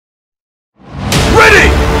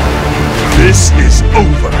This is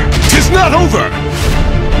over. 'Tis not over!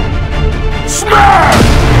 Smash!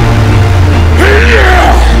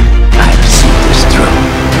 I've seen this through.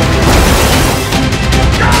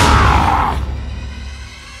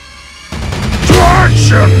 To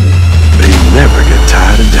action! They never get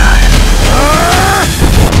tired of dying.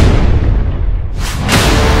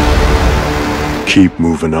 Keep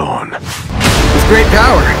moving on. With great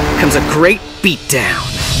power comes a great beatdown.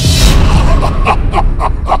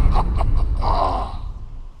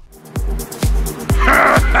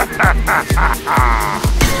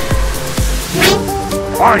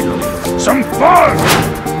 Finally, some fun!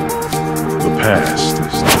 The past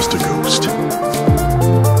is just a ghost.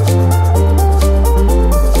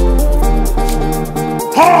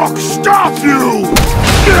 Hawk, stop you!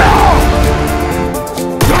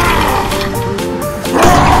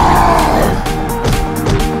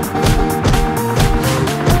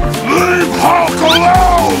 Leave Hawk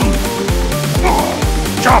alone!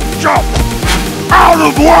 Chop, chop! Out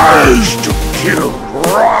of ways to kill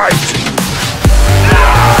right!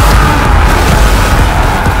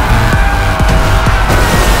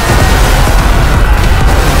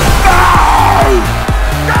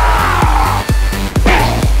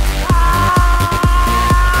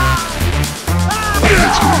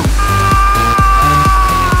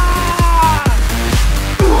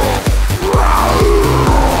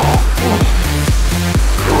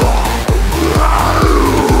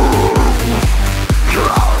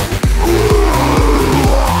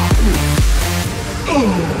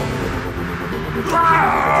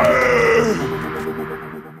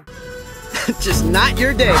 Just not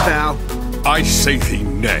your day, pal. I say thee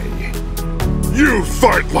nay. You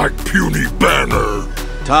fight like puny Banner.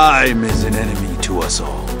 Time is an enemy to us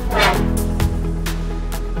all.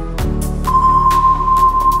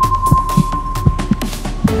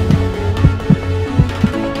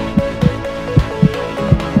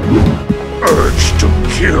 Urge to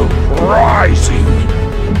kill rising.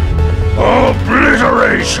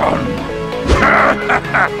 Obliteration.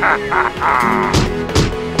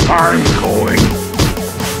 I'm going.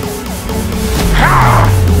 Ha!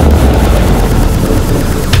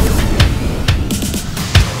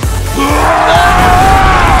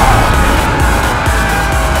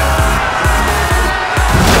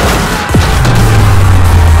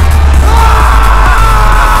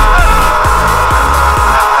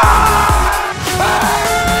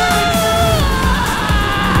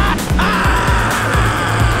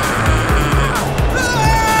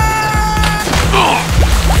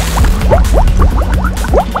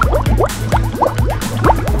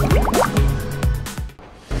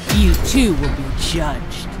 You too will be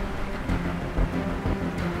judged.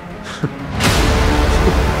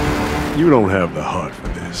 You don't have the heart for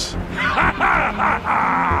this.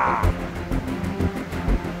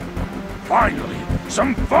 Finally,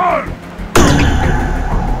 some fun!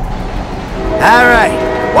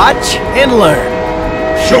 Alright, watch and learn.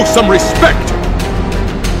 Show some respect!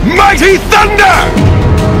 Mighty Thunder!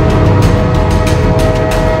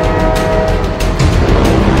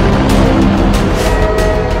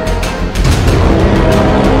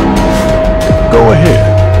 Go ahead.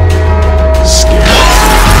 Scare.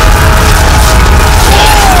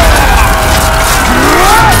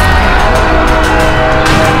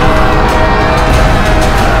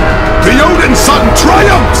 The Odin Sun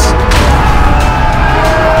triumphs!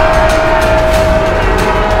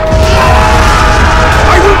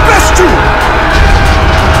 I will best you!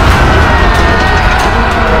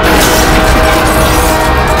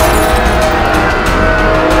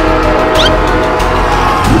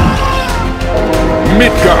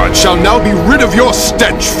 Midgard shall now be rid of your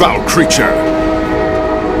stench, foul creature!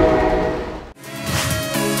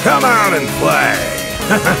 Come out and play!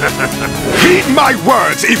 Heed my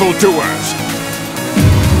words, evildoers!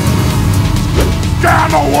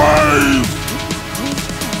 Damn away!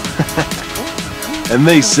 And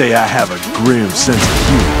they say I have a grim sense of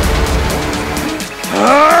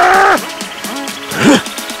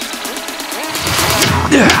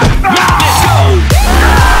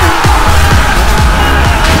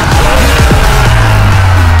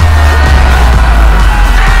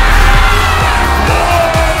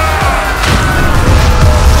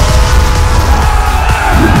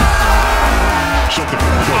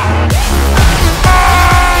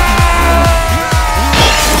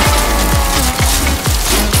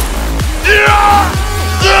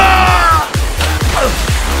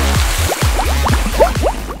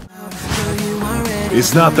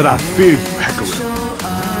It's not that I fear you, Hecarim.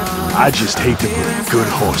 I just hate to put a good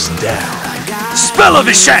horse down. Spell of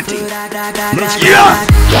Vishanti!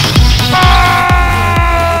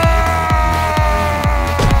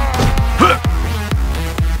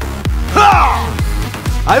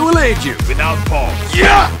 will aid you without pause.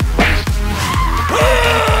 Yeah!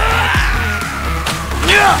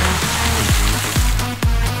 Yeah!